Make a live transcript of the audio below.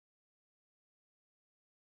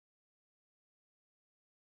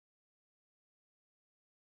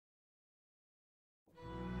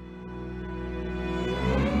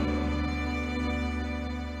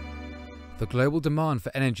The global demand for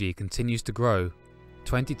energy continues to grow.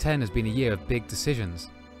 2010 has been a year of big decisions.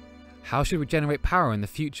 How should we generate power in the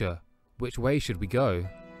future? Which way should we go?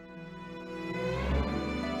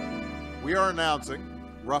 We are announcing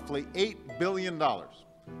roughly $8 billion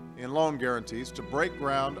in loan guarantees to break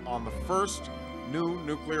ground on the first new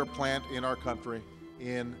nuclear plant in our country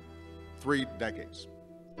in 3 decades.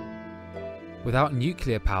 Without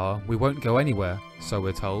nuclear power, we won't go anywhere, so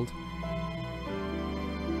we're told.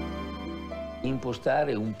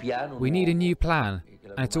 We need a new plan,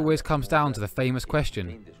 and it always comes down to the famous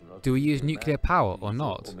question, do we use nuclear power or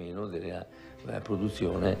not?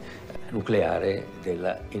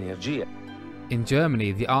 In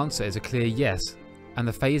Germany, the answer is a clear yes, and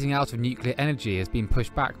the phasing out of nuclear energy has been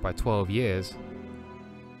pushed back by 12 years.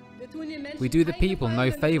 We do the people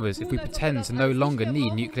no favours if we pretend to no longer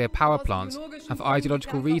need nuclear power plants and for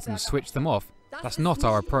ideological reasons switch them off. That's not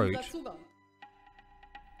our approach.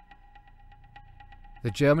 The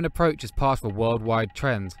German approach is part of a worldwide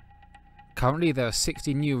trend. Currently there are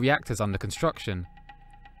 60 new reactors under construction.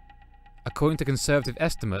 According to conservative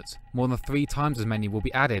estimates, more than 3 times as many will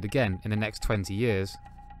be added again in the next 20 years.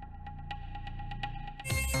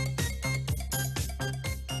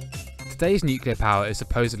 Today's nuclear power is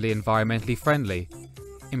supposedly environmentally friendly.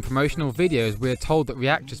 In promotional videos we are told that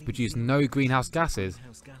reactors produce no greenhouse gases.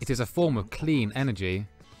 It is a form of clean energy.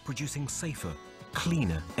 Producing safer,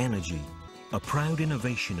 cleaner energy. A proud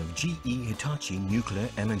innovation of GE Hitachi Nuclear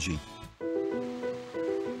Energy.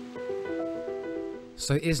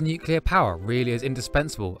 So is nuclear power really as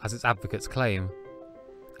indispensable as its advocates claim?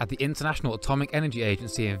 At the International Atomic Energy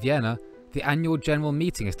Agency in Vienna, the annual general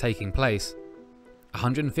meeting is taking place.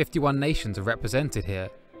 151 nations are represented here.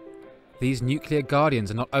 These nuclear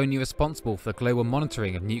guardians are not only responsible for the global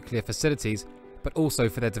monitoring of nuclear facilities, but also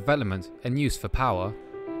for their development and use for power.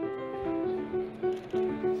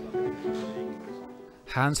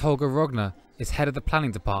 Hans-Holger Rogner is head of the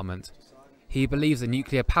planning department. He believes that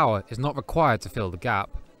nuclear power is not required to fill the gap.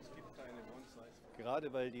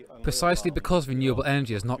 Precisely because renewable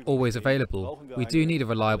energy is not always available, we do need a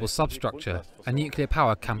reliable substructure, and nuclear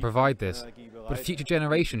power can provide this. But future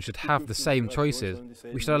generations should have the same choices.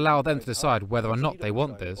 We should allow them to decide whether or not they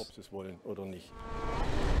want this.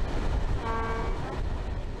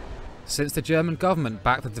 Since the German government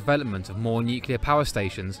backed the development of more nuclear power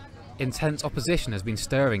stations, intense opposition has been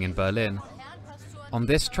stirring in Berlin. On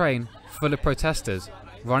this train, full of protesters,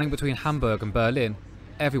 running between Hamburg and Berlin,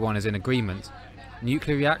 everyone is in agreement.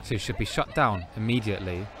 Nuclear reactors should be shut down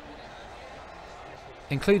immediately.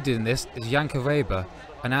 Included in this is Janke Weber,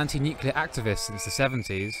 an anti-nuclear activist since the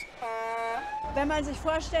 70s.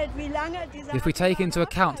 If we take into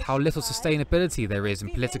account how little sustainability there is in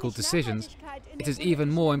political decisions, it is even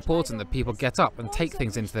more important that people get up and take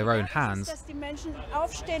things into their own hands.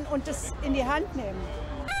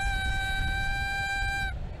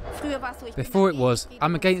 Before it was,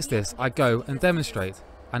 I'm against this, I go and demonstrate.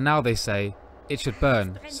 And now they say, it should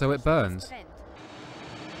burn, so it burns.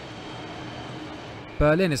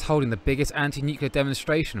 Berlin is holding the biggest anti-nuclear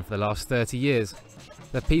demonstration for the last 30 years.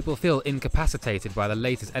 The people feel incapacitated by the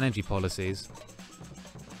latest energy policies.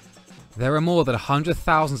 There are more than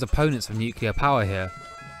 100,000 opponents of nuclear power here,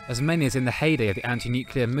 as many as in the heyday of the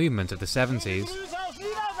anti-nuclear movement of the 70s.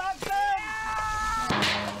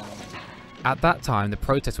 At that time, the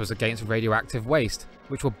protest was against radioactive waste,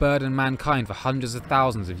 which will burden mankind for hundreds of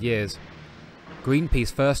thousands of years.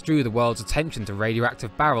 Greenpeace first drew the world's attention to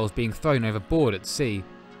radioactive barrels being thrown overboard at sea.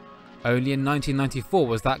 Only in 1994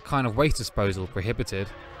 was that kind of waste disposal prohibited.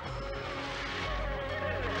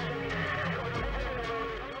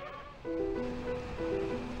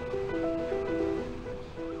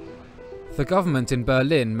 The government in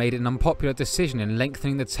Berlin made an unpopular decision in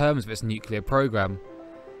lengthening the terms of its nuclear program.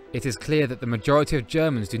 It is clear that the majority of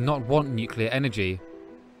Germans do not want nuclear energy.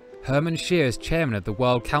 Hermann Scheer is chairman of the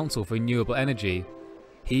World Council for Renewable Energy.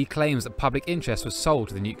 He claims that public interest was sold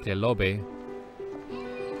to the nuclear lobby.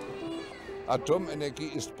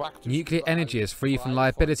 Nuclear energy is free from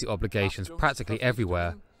liability obligations practically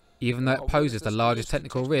everywhere, even though it poses the largest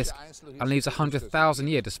technical risk and leaves a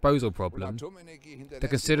 100,000-year disposal problem. The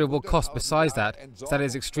considerable cost besides that is that it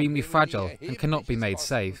is extremely fragile and cannot be made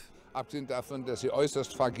safe.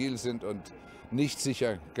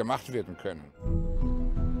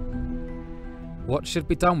 What should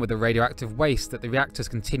be done with the radioactive waste that the reactors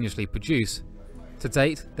continuously produce? To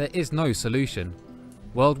date, there is no solution.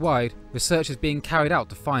 Worldwide, research is being carried out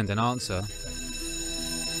to find an answer. Wenn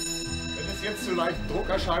es jetzt zu leichten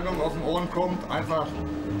Druckerscheinungen auf den Ohren kommt, einfach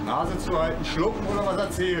Nase zuhalten, schlucken oder was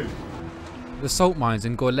erzählen. The salt mines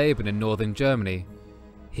in Gorleben in northern Germany.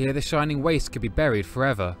 Here the shining waste could be buried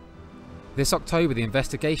forever. This October the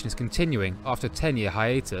investigation is continuing after a 10-year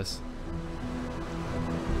hiatus.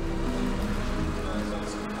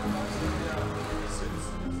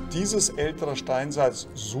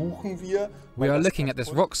 We are looking at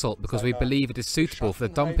this rock salt because we believe it is suitable for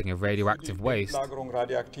the dumping of radioactive waste. The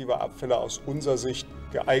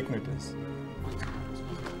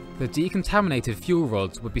decontaminated fuel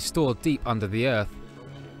rods would be stored deep under the earth.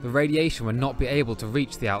 The radiation would not be able to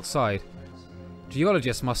reach the outside.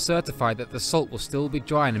 Geologists must certify that the salt will still be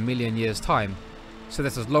dry in a million years' time, so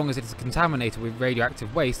that as long as it is contaminated with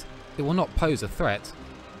radioactive waste, it will not pose a threat.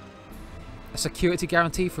 A security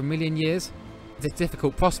guarantee for a million years is a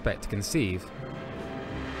difficult prospect to conceive.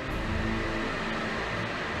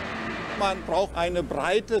 We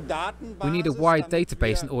need a wide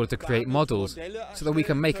database in order to create models, so that we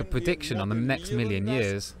can make a prediction on the next million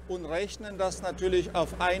years.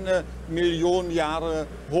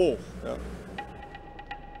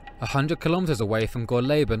 100 kilometers away from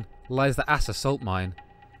Gorleben lies the Asse salt mine.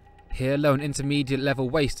 Here low and intermediate level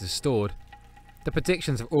waste is stored. The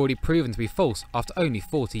predictions have already proven to be false after only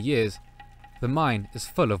 40 years. The mine is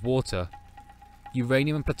full of water.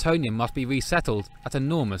 Uranium and plutonium must be resettled at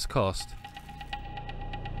enormous cost.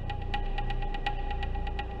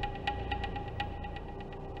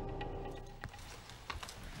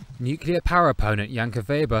 Nuclear power opponent Janke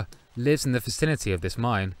Weber lives in the vicinity of this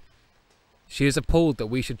mine. She is appalled that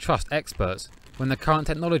we should trust experts when the current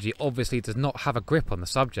technology obviously does not have a grip on the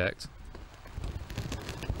subject.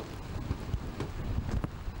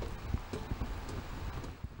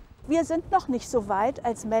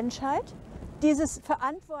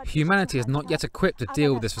 Humanity is not yet equipped to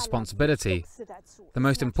deal with this responsibility. The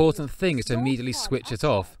most important thing is to immediately switch it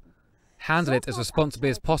off. Handle it as responsibly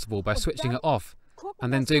as possible by switching it off,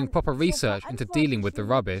 and then doing proper research into dealing with the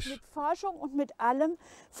rubbish.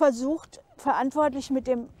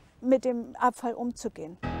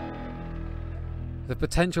 The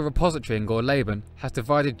potential repository in Gorleben has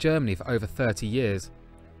divided Germany for over 30 years.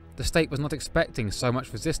 The state was not expecting so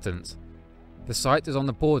much resistance. The site is on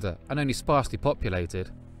the border and only sparsely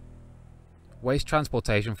populated. Waste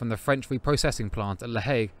transportation from the French reprocessing plant at La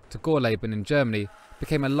Hague to Gorleben in Germany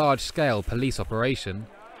became a large-scale police operation.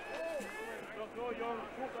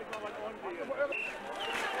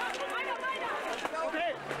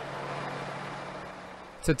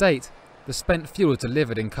 To date, the spent fuel is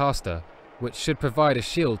delivered in Castor, which should provide a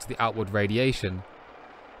shield to the outward radiation.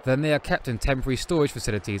 Then they are kept in temporary storage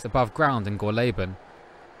facilities above ground in Gorleben.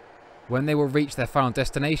 When they will reach their final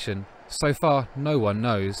destination, so far no one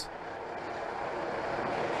knows.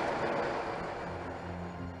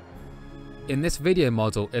 In this video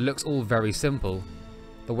model it looks all very simple.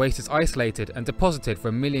 The waste is isolated and deposited for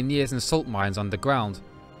a million years in salt mines underground.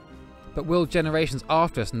 But will generations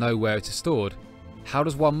after us know where it is stored? How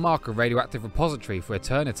does one mark a radioactive repository for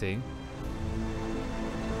eternity?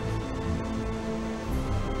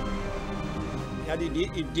 The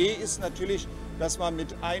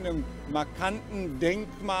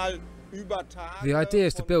idea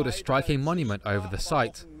is to build a striking monument over the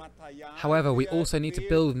site. However, we also need to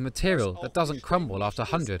build material that doesn't crumble after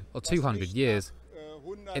 100 or 200 years.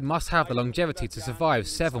 It must have the longevity to survive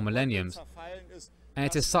several millenniums. And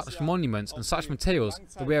it is such monuments and such materials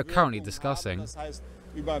that we are currently discussing.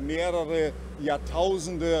 Über mehrere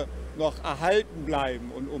Jahrtausende noch erhalten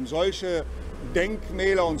bleiben. Und solche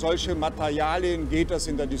Denkmäler und solche Materialien geht es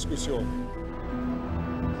in der Diskussion.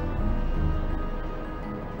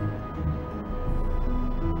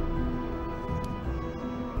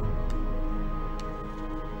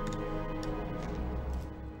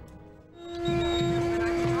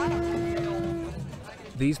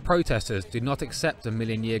 These protesters do not accept a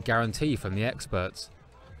million-year guarantee from the experts,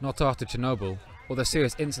 not after Chernobyl or the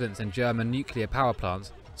serious incidents in German nuclear power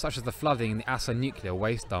plants, such as the flooding in the Asse nuclear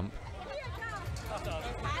waste dump.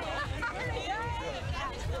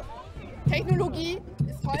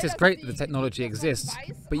 It is great that the technology exists,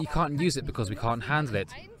 but you can't use it because we can't handle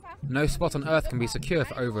it. No spot on Earth can be secure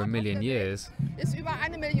for over a million years.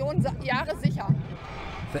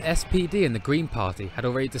 The SPD and the Green Party had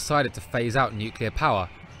already decided to phase out nuclear power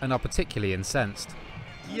and are particularly incensed.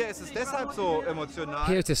 Here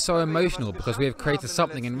it is so emotional because we have created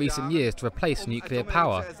something in recent years to replace nuclear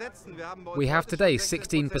power. We have today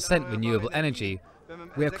 16% renewable energy.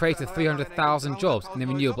 We have created 300,000 jobs in the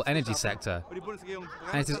renewable energy sector.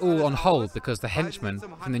 And it is all on hold because the henchmen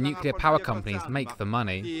from the nuclear power companies make the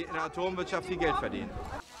money.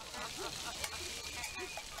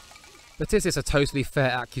 But is this a totally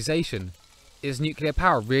fair accusation? Is nuclear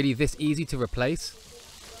power really this easy to replace?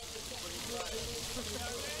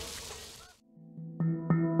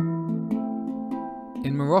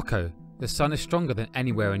 In Morocco, the sun is stronger than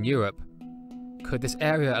anywhere in Europe. Could this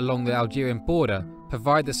area along the Algerian border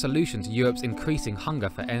provide the solution to Europe's increasing hunger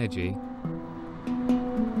for energy?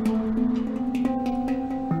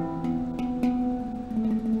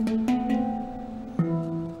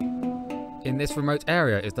 In this remote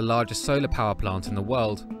area is the largest solar power plant in the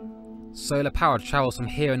world. Solar power travels from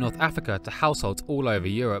here in North Africa to households all over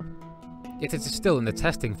Europe. Yet it is still in the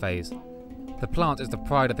testing phase. The plant is the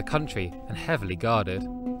pride of the country and heavily guarded.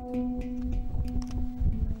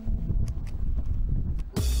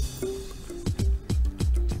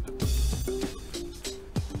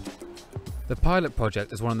 The pilot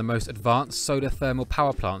project is one of the most advanced solar thermal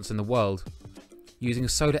power plants in the world. Using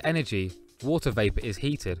solar energy, water vapour is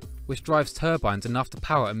heated, which drives turbines enough to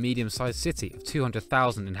power a medium-sized city of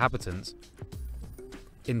 200,000 inhabitants.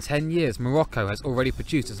 In 10 years, Morocco has already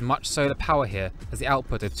produced as much solar power here as the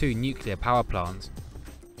output of 2 nuclear power plants.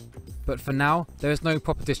 But for now, there is no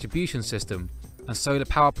proper distribution system, and solar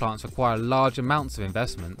power plants require large amounts of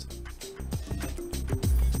investment.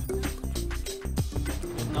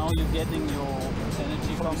 Now you're getting your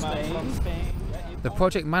energy from Spain. The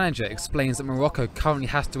project manager explains that Morocco currently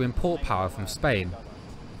has to import power from Spain.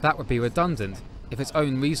 That would be redundant if its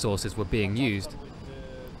own resources were being used.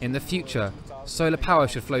 In the future, solar power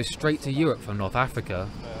should flow straight to Europe from North Africa.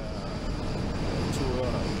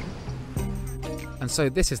 And so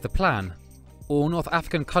this is the plan. All North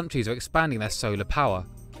African countries are expanding their solar power.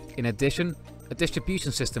 In addition, a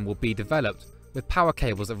distribution system will be developed, with power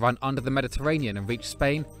cables that run under the Mediterranean and reach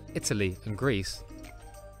Spain, Italy and Greece.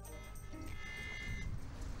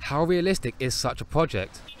 How realistic is such a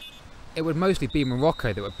project? It would mostly be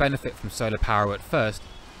Morocco that would benefit from solar power at first,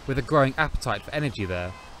 with a growing appetite for energy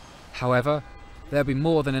there. However, there will be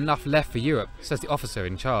more than enough left for Europe, says the officer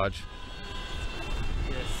in charge.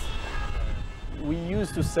 Yes. We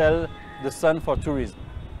used to sell the sun for tourism.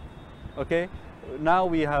 Okay? Now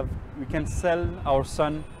we can sell our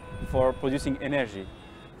sun for producing energy.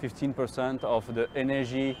 15% of the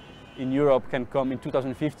energy in Europe can come in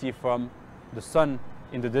 2050 from the sun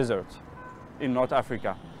in the desert in North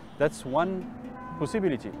Africa. That's one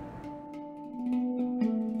possibility.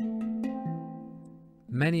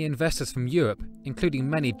 Many investors from Europe, including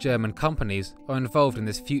many German companies, are involved in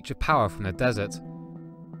this future power from the desert.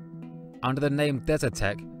 Under the name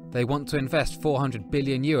Desertec, they want to invest 400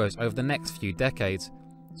 billion euros over the next few decades,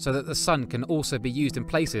 so that the sun can also be used in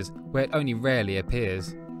places where it only rarely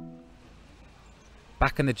appears.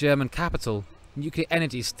 Back in the German capital, nuclear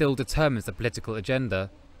energy still determines the political agenda.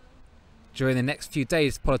 During the next few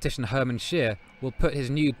days, politician Hermann Scheer will put his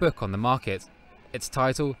new book on the market. Its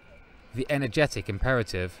title, The Energetic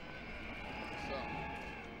Imperative.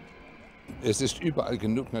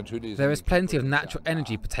 There is plenty of natural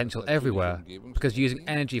energy potential everywhere, because using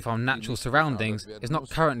energy from natural surroundings is not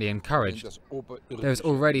currently encouraged. There is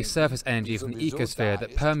already surface energy from the ecosphere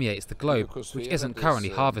that permeates the globe, which isn't currently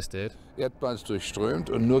harvested.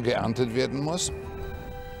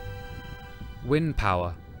 Wind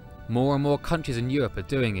power. More and more countries in Europe are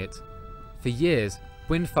doing it. For years,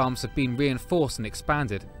 wind farms have been reinforced and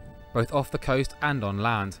expanded, both off the coast and on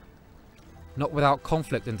land. Not without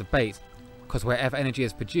conflict and debate, because wherever energy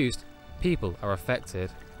is produced, people are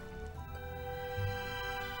affected.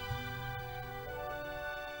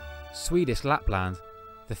 Swedish Lapland.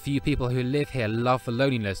 The few people who live here love the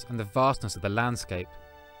loneliness and the vastness of the landscape.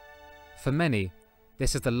 For many,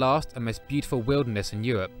 this is the last and most beautiful wilderness in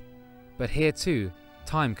Europe, but here too,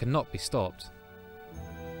 time cannot be stopped.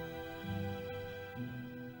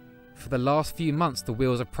 For the last few months, the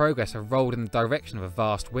wheels of progress have rolled in the direction of a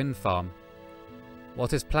vast wind farm.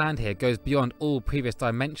 What is planned here goes beyond all previous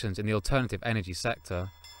dimensions in the alternative energy sector.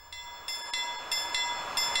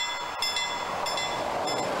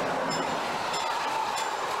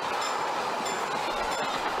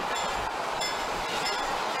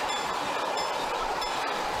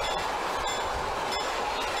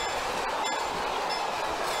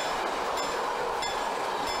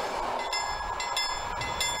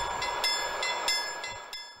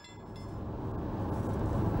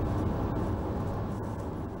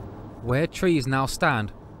 Where trees now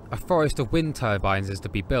stand, a forest of wind turbines is to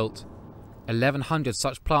be built. 1,100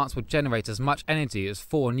 such plants would generate as much energy as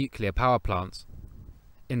 4 nuclear power plants.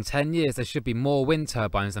 In 10 years there should be more wind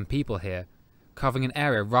turbines than people here, covering an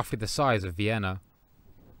area roughly the size of Vienna.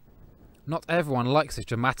 Not everyone likes this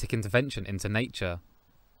dramatic intervention into nature.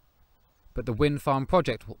 But the wind farm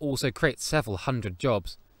project will also create several hundred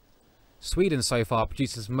jobs. Sweden so far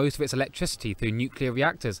produces most of its electricity through nuclear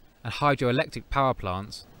reactors and hydroelectric power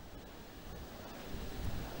plants.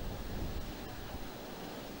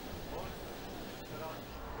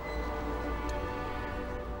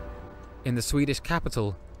 In the Swedish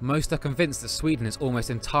capital, most are convinced that Sweden is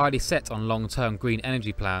almost entirely set on long-term green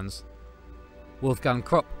energy plans. Wolfgang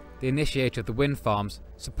Kropp, the initiator of the wind farms,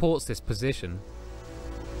 supports this position.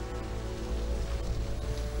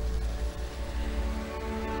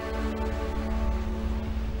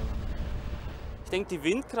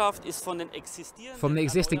 From the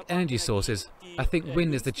existing energy sources, I think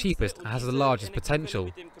wind is the cheapest and has the largest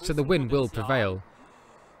potential, so the wind will prevail.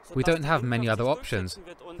 We don't have many other options.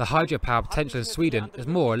 The hydropower potential in Sweden is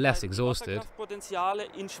more or less exhausted.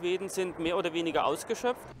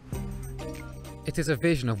 It is a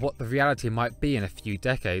vision of what the reality might be in a few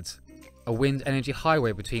decades. A wind energy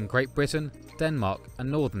highway between Great Britain, Denmark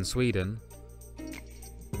and northern Sweden.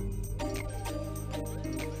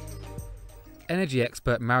 Energy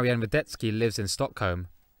expert Marianne Wiedecki lives in Stockholm.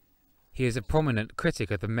 He is a prominent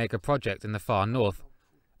critic of the mega project in the far north,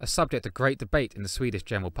 a subject of great debate in the Swedish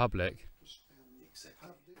general public.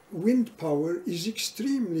 Wind power is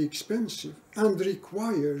extremely expensive and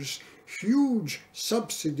requires huge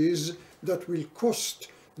subsidies that will cost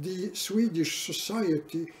the Swedish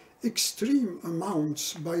society extreme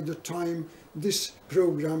amounts by the time this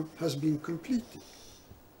program has been completed.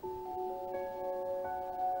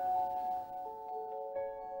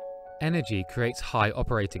 Energy creates high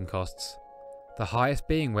operating costs, the highest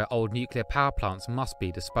being where old nuclear power plants must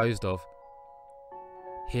be disposed of.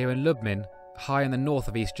 Here in Lubmin, high in the north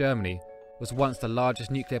of East Germany, was once the largest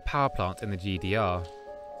nuclear power plant in the GDR.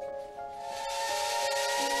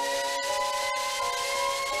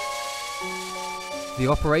 The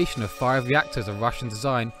operation of 5 reactors of Russian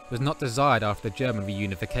design was not desired after the German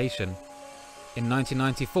reunification. In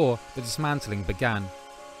 1994, the dismantling began.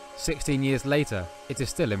 16 years later, it is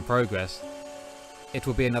still in progress. It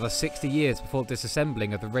will be another 60 years before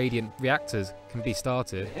disassembling of the radiant reactors can be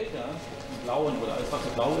started.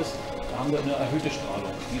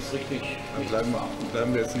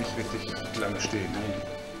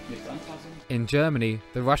 In Germany,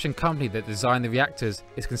 the Russian company that designed the reactors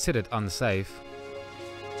is considered unsafe.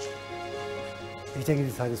 Ich denke,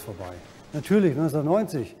 die Zeit ist vorbei. Natürlich,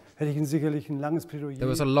 1990 hätte ich sicherlich ein langes Plädoyer. There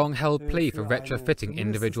was a long-held plea for retrofitting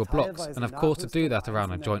individual blocks, and of course to do that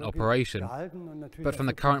around a joint operation. But from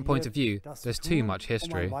the current point of view, there's too much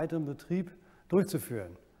history. Weiteren Betrieb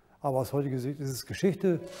durchzuführen. Aber aus heutiger Sicht ist es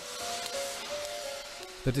Geschichte.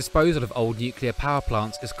 The disposal of old nuclear power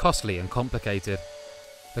plants is costly and complicated.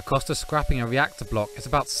 The cost of scrapping a reactor block is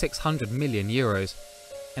about 600 million euros,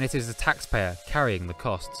 and it is the taxpayer carrying the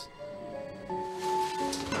costs.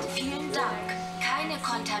 Vielen Dank. Keine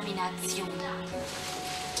Kontamination.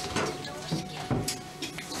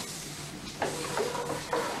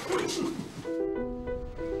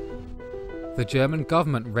 The German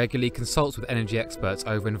government regularly consults with energy experts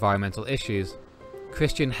over environmental issues.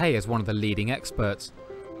 Christian Hey is one of the leading experts.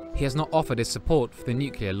 He has not offered his support for the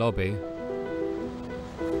nuclear lobby.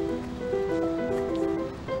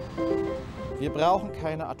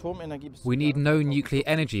 We need no nuclear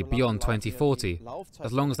energy beyond 2040,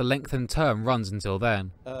 as long as the lengthened term runs until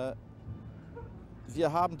then.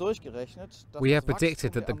 We have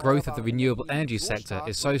predicted that the growth of the renewable energy sector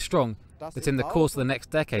is so strong that in the course of the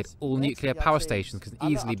next decade, all nuclear power stations can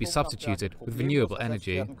easily be substituted with renewable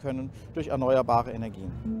energy.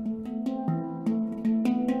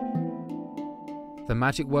 The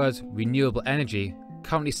magic words renewable energy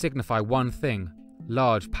currently signify one thing: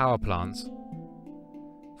 large power plants.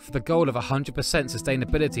 For the goal of 100%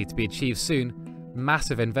 sustainability to be achieved soon,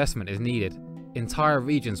 massive investment is needed. Entire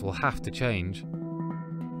regions will have to change.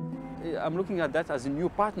 I'm looking at that as a new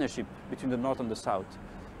partnership between the North and the South.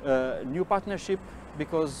 New partnership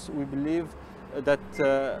because we believe that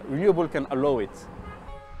renewable can allow it.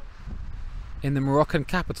 In the Moroccan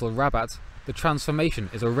capital Rabat, the transformation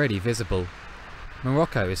is already visible.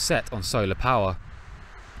 Morocco is set on solar power.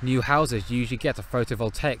 New houses usually get a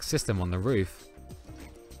photovoltaic system on the roof.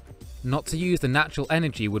 Not to use the natural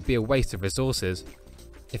energy would be a waste of resources.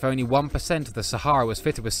 If only 1% of the Sahara was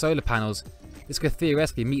fitted with solar panels, this could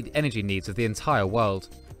theoretically meet the energy needs of the entire world.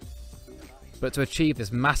 But to achieve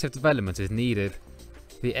this massive development is needed.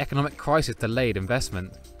 The economic crisis delayed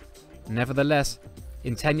investment. Nevertheless,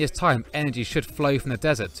 in 10 years' time, energy should flow from the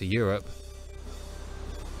desert to Europe.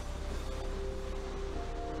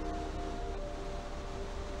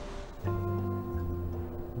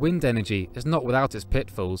 Wind energy is not without its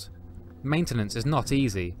pitfalls. Maintenance is not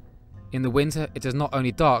easy. In the winter, it is not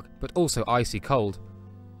only dark, but also icy cold.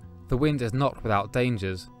 The wind is not without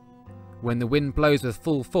dangers. When the wind blows with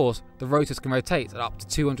full force, the rotors can rotate at up to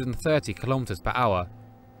 230 km per hour.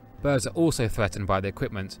 Birds are also threatened by the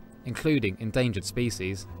equipment, including endangered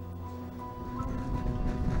species.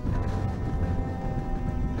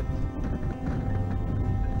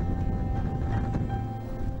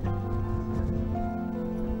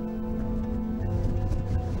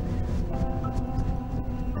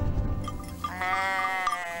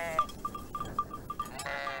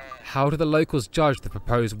 How do the locals judge the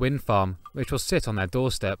proposed wind farm, which will sit on their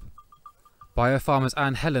doorstep? Biofarmers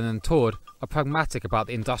Anne Helen and Tord are pragmatic about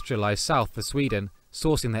the industrialised south of Sweden,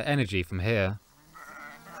 sourcing their energy from here.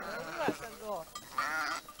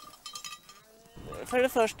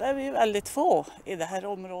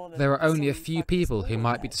 There are only a few people who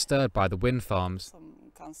might be disturbed by the wind farms.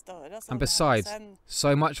 And besides,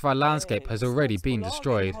 so much of our landscape has already been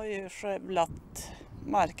destroyed.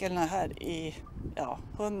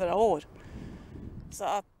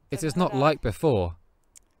 It is not like before.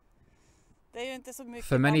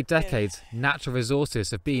 For many decades, natural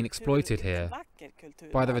resources have been exploited here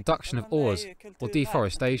by the reduction of ores or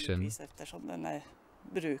deforestation.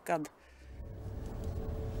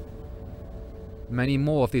 Many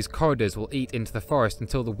more of these corridors will eat into the forest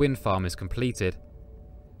until the wind farm is completed.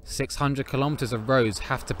 600 kilometers of roads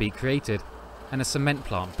have to be created and a cement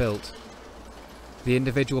plant built. The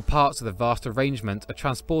individual parts of the vast arrangement are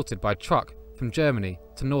transported by truck from Germany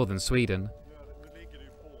to northern Sweden.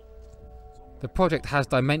 The project has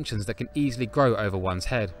dimensions that can easily grow over one's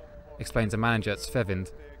head, explains a manager at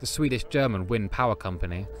Svevind, the Swedish-German wind power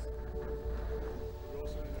company.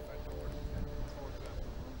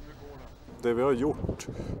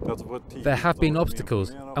 There have been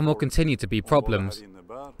obstacles and will continue to be problems,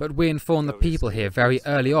 but we informed the people here very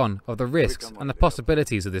early on of the risks and the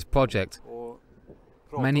possibilities of this project.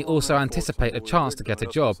 Many also anticipate a chance to get a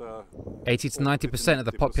job. 80 to 90% of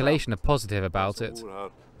the population are positive about it.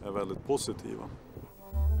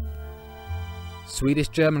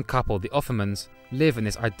 Swedish-German couple, the Offermans, live in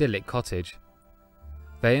this idyllic cottage.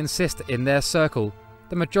 They insist that in their circle,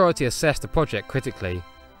 the majority assess the project critically.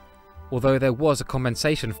 Although there was a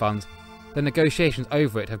compensation fund, the negotiations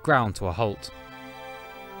over it have ground to a halt.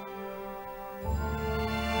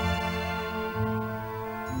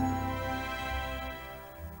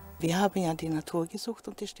 We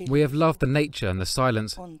have loved the nature and the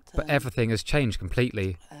silence, but everything has changed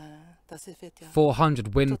completely.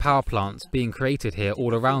 400 wind power plants being created here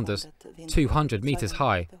all around us, 200 meters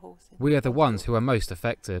high. We are the ones who are most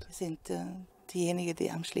affected.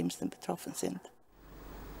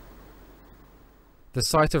 The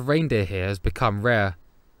sight of reindeer here has become rare.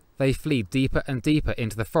 They flee deeper and deeper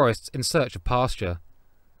into the forests in search of pasture.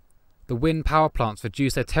 The wind power plants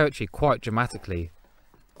reduce their territory quite dramatically.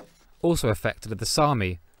 Also affected are the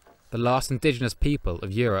Sami, the last indigenous people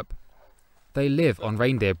of Europe. They live on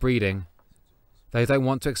reindeer breeding. They don't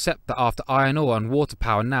want to accept that after iron ore and water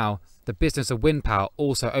power now, the business of wind power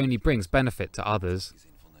also only brings benefit to others.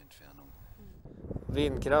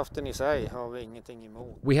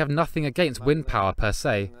 We have nothing against wind power per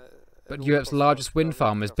se, but Europe's largest wind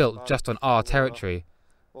farm is built just on our territory.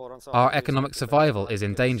 Our economic survival is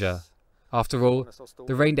in danger. After all,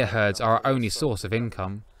 the reindeer herds are our only source of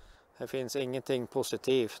income. The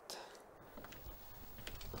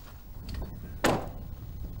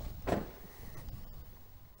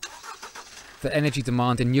energy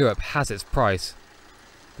demand in Europe has its price.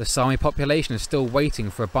 The Sami population is still waiting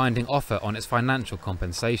for a binding offer on its financial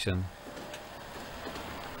compensation.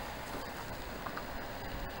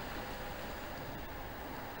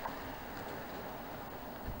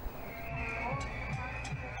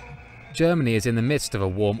 Germany is in the midst of a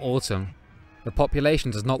warm autumn. The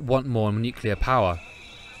population does not want more nuclear power.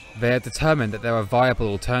 They are determined that there are viable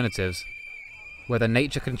alternatives. Whether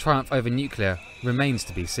nature can triumph over nuclear remains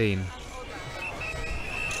to be seen.